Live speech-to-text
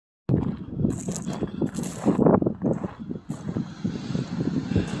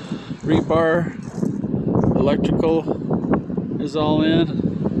Rebar electrical is all in.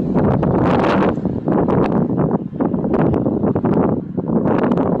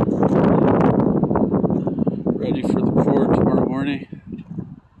 Ready for the pour tomorrow morning.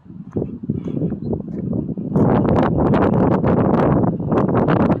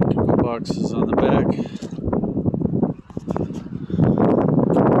 Electrical boxes on the back.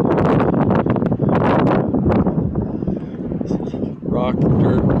 Rock,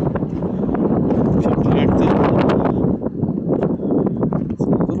 dirt, compacted. It's a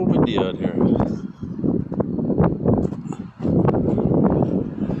little windy out here.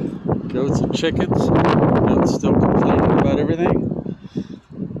 Goats and chickens. Goats still complaining about everything.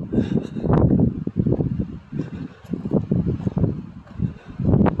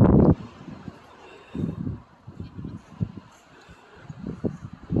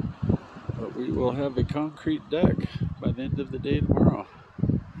 But we will have a concrete deck by the end of the day tomorrow.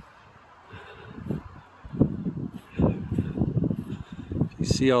 You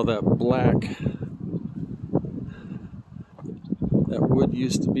see all that black? That wood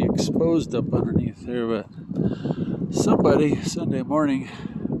used to be exposed up underneath there, but somebody Sunday morning,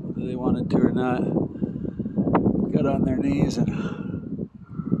 whether they wanted to or not, got on their knees and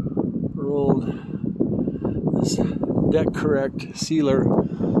rolled this deck correct sealer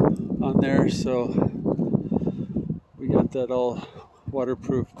on there, so we got that all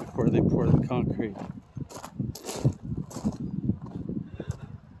waterproof before they pour the concrete.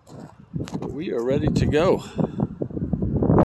 But we are ready to go.